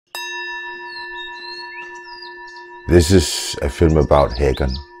This is a film about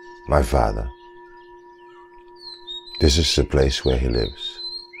Hakon, my father. This is the place where he lives,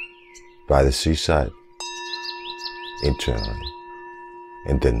 by the seaside, internally,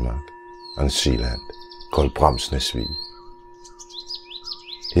 in Denmark, on Zealand, called Bramsnesvig.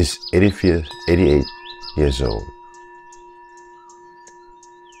 He's 88 years old.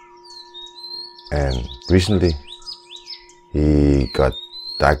 And recently, he got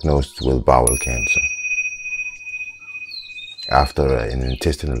diagnosed with bowel cancer after an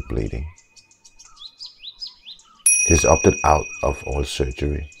intestinal bleeding. He's opted out of all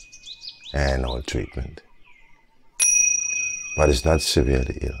surgery and all treatment, but is not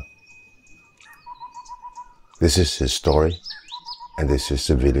severely ill. This is his story, and this is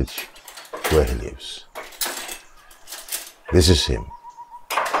the village where he lives. This is him,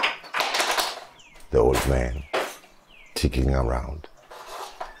 the old man, ticking around.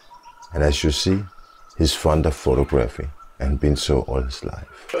 And as you see, he's fond of photography and been so all his life.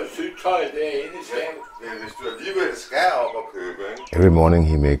 Every morning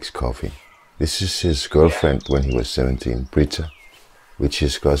he makes coffee. This is his girlfriend when he was 17, Britta, which he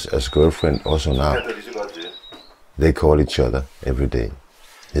got as girlfriend also now. They call each other every day.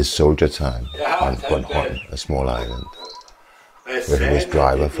 His soldier time on Bornholm, a small island, where he was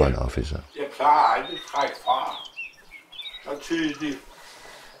driver for an officer.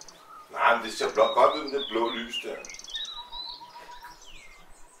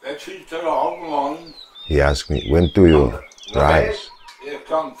 He asked me, when do you rise?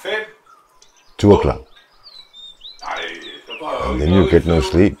 2 o'clock. And then you get no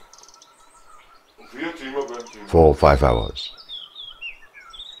sleep. 4 or 5 hours.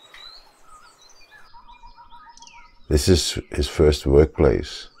 This is his first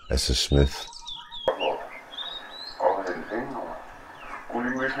workplace as a smith.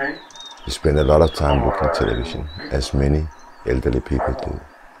 He spent a lot of time watching television, as many elderly people do,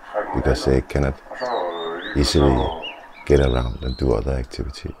 because they cannot easily get around and do other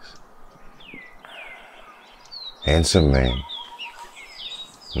activities. Handsome man,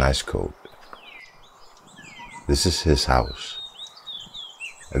 nice coat. This is his house,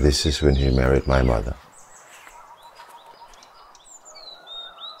 and this is when he married my mother.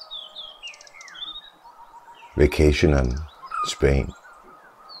 Vacation in Spain.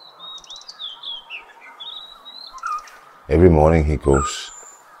 Every morning he goes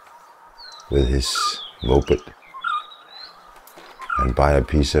with his moped and buy a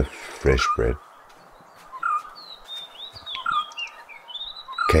piece of fresh bread.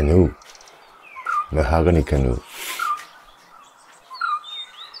 Canoe, mahogany canoe,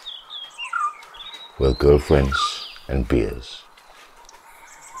 with girlfriends and beers.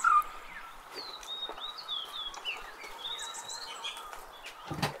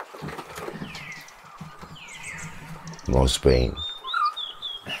 More Spain,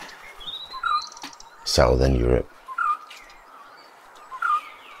 Southern Europe,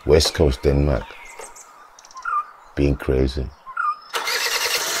 West Coast Denmark, being crazy.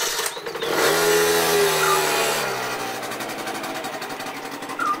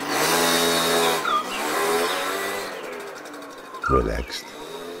 Relaxed.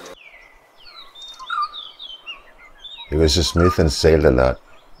 He was a smith and sailed a lot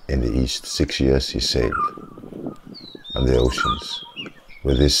in the East. 6 years he sailed on the oceans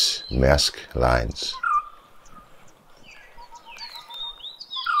with his Maersk lines.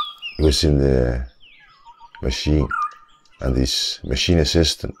 He was in the machine and this machine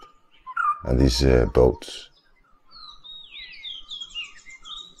assistant and these boats.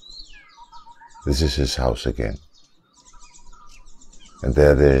 This is his house again. And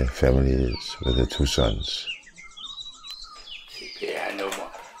there the family is with the 2 sons.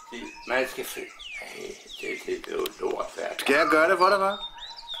 Skal jeg gøre det for dig, hva'?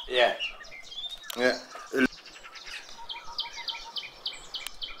 Ja. Ja.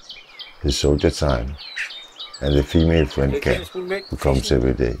 His soldier time, and the female friend cat who comes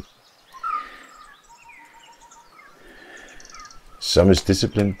every day. Some is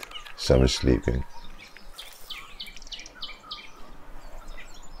disciplined, some is sleeping.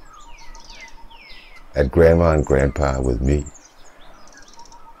 At grandma and grandpa with me.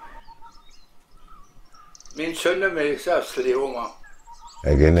 Min søn er med, så slæver mig.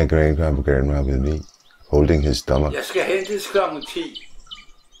 Again at grandma with me, holding his stomach. Jeg skal hentes klokken 10.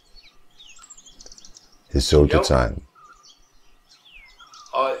 His soldier time.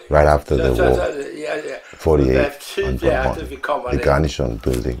 Right after the war. 48 on Bornholm, the garnison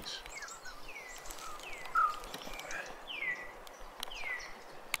buildings.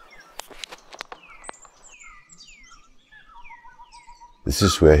 This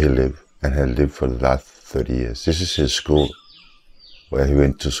is where he lived and had lived for the last 30 years. This is his school, where he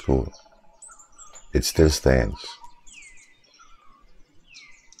went to school. It still stands.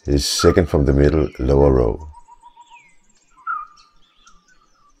 He's second from the middle, lower row.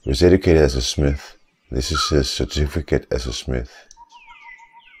 He was educated as a smith. This is his certificate as a smith.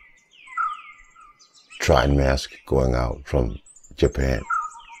 Train mask going out from Japan.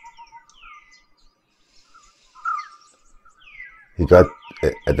 He got,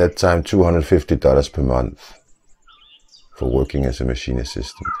 at that time, $250 per month for working as a machine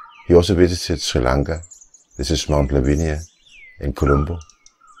assistant. He also visited Sri Lanka. This is Mount Lavinia in Colombo,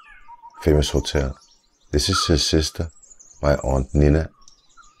 famous hotel. This is his sister, my aunt Nina,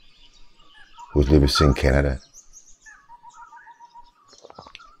 who lives in Canada.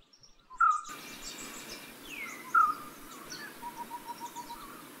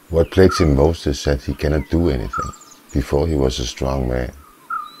 What plagues him most is that he cannot do anything. Before he was a strong man.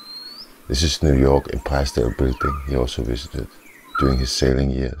 This is New York Empire State Building he also visited during his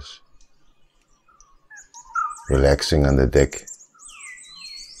sailing years. Relaxing on the deck.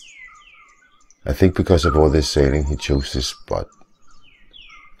 I think because of all this sailing he chose this spot,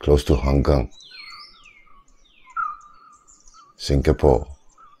 close to Hong Kong, Singapore,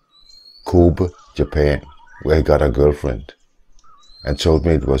 Kobe, Japan, where he got a girlfriend, and told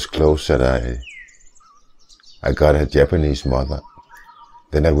me it was close that I got a Japanese mother,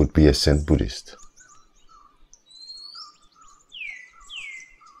 then I would be a Zen Buddhist.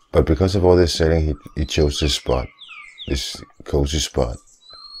 But because of all this sailing, he chose this spot, this cozy spot,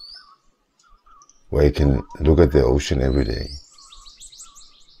 where he can look at the ocean every day,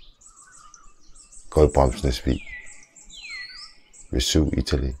 called Bramsnesvik, Vesuv,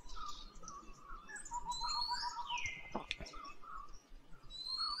 Italy.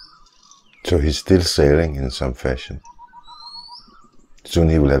 So he's still sailing in some fashion. Soon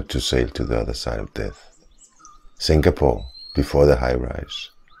he will have to sail to the other side of death. Singapore, before the high rise.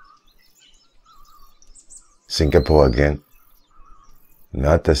 Singapore again,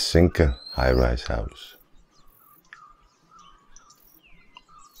 not the Sinka high-rise house.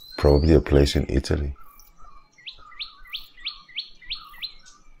 Probably a place in Italy.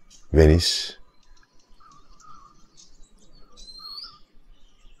 Venice.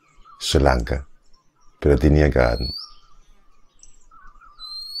 Sri Lanka, Peradeniya Garden.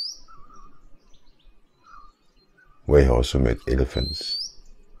 Where he also met elephants.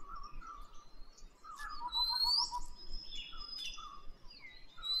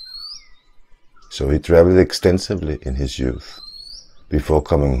 So he traveled extensively in his youth, before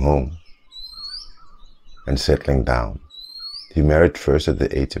coming home and settling down. He married first at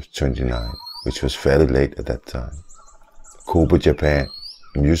the age of 29, which was fairly late at that time. Kobe, Japan,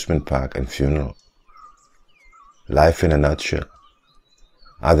 amusement park and funeral. Life in a nutshell.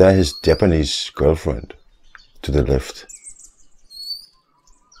 Are there his Japanese girlfriend to the left?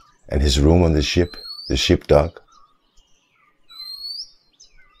 And his room on the ship dock.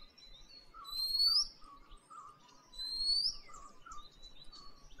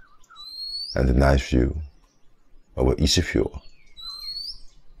 And the nice view over Isefjord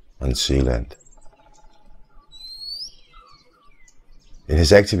on Zealand. In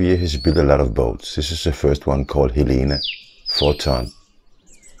his active year, he's built a lot of boats. This is the first one called Helena, 4 ton,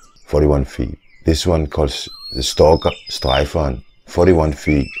 41 feet. This one called the Stalker, Streifern, 41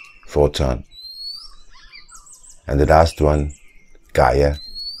 feet, 4 ton. And the last one, Gaia,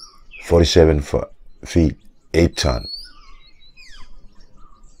 47 feet, 8 ton.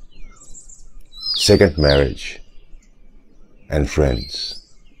 Second marriage and friends.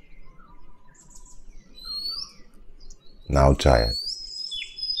 Now tired.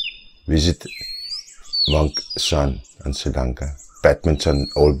 Visit monk son in Sri Lanka. Badminton,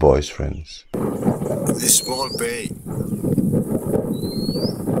 old boys friends. This small bay,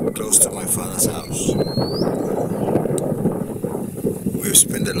 close to my father's house. We've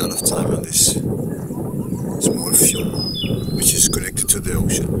spent a lot of time on this small fjord, which is connected to the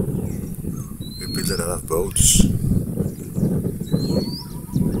ocean. We built a lot of boats.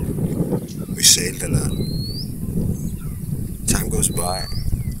 We sailed a lot. Time goes by.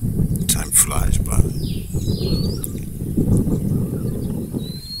 Time flies by.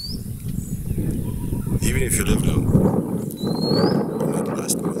 Even if you live long, will not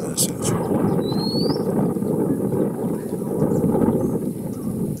last more than a century.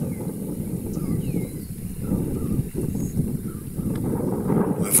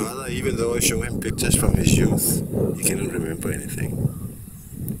 My father, even though I show him pictures from his youth, he cannot remember anything.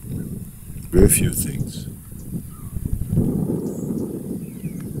 Very few things.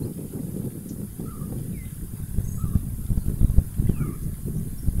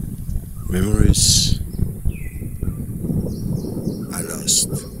 Memories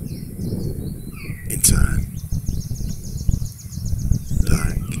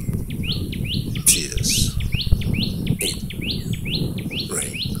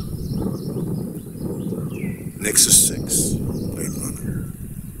Nexus 6, Blade Runner,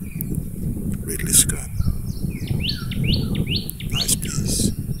 Ridley Scott. Nice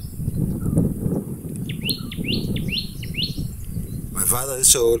piece. My father is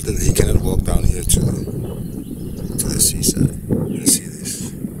so old that he cannot walk down here to the seaside and see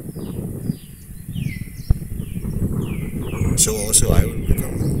this. So also I will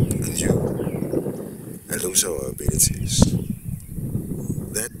become old, and you, and lose our abilities.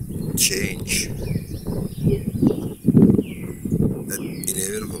 That change, that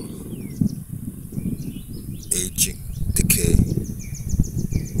inevitable aging, decay,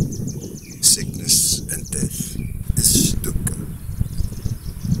 sickness and death is dukkha,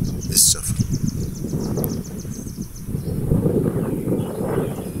 is suffering.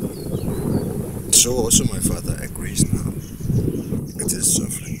 So also my father agrees now. It is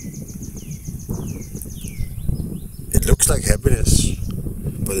suffering. It looks like happiness,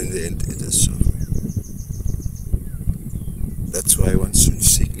 but in the end it is suffering. That's why one should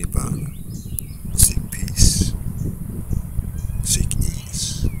seek Nibbana, seek peace, seek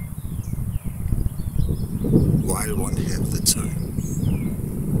ease, while one have the time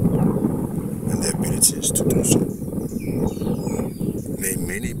and the abilities to do so. May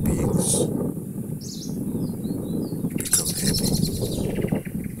many beings become happy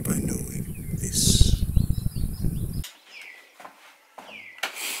by knowing this.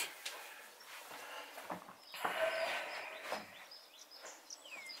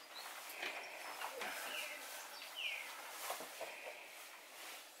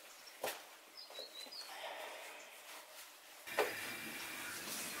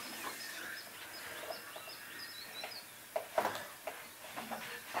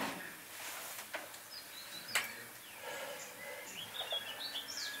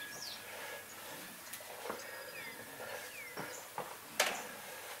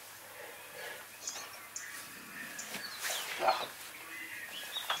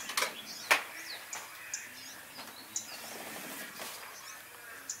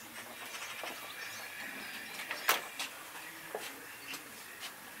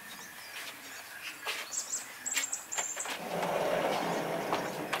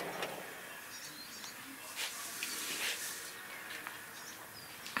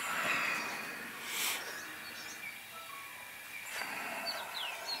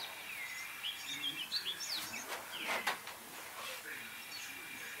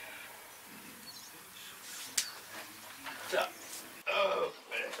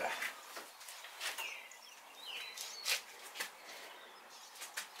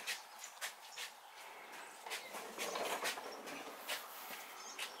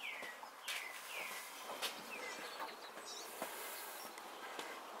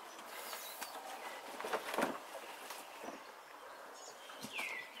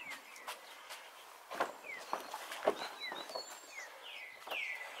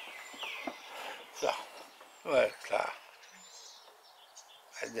 Så, nu er jeg klar.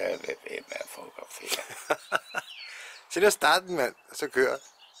 Jeg er ved med at fotografere. Så det er starten, mand, og så kører.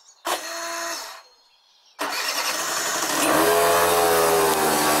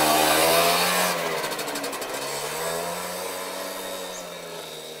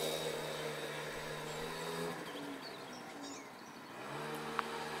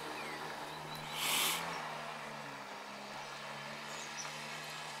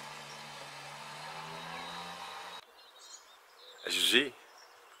 As you see,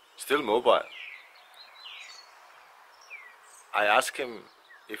 still mobile. I asked him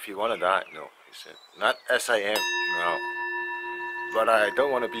if he want to die. No, he said, not as I am now, but I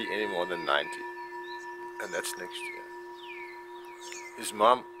don't want to be any more than 90, and that's next year. His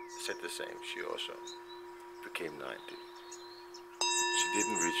mom said the same. She also became 90. She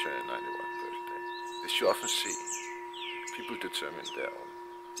didn't reach her 91st birthday. As you often see, people determine their own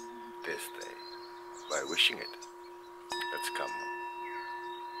death day by wishing it. That's common.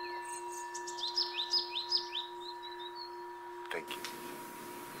 Thank you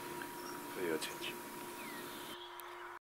for your attention.